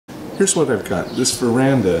here's what I've got. This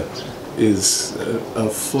veranda is a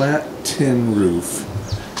flat tin roof,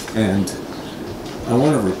 and I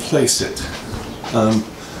want to replace it.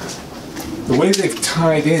 The way they've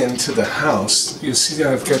tied into the house, you see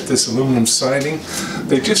I've got this aluminum siding.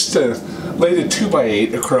 They just laid a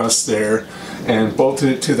 2x8 across there and bolted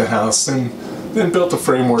it to the house, and then built a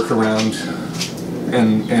framework around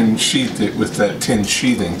and sheathed it with that tin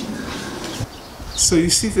sheathing. So you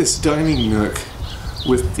see this dining nook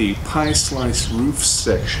with the pie slice roof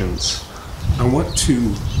sections. I want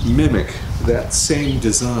to mimic that same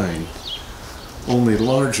design, only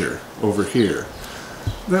larger over here.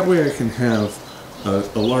 That way I can have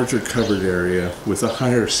a larger covered area with a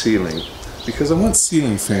higher ceiling, because I want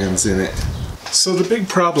ceiling fans in it. So the big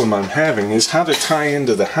problem I'm having is how to tie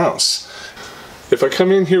into the house. If I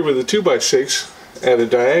come in here with a 2x6 at a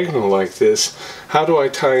diagonal like this, how do I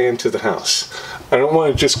tie into the house? I don't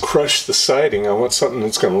want to just crush the siding. I want something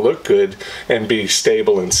that's going to look good and be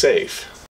stable and safe.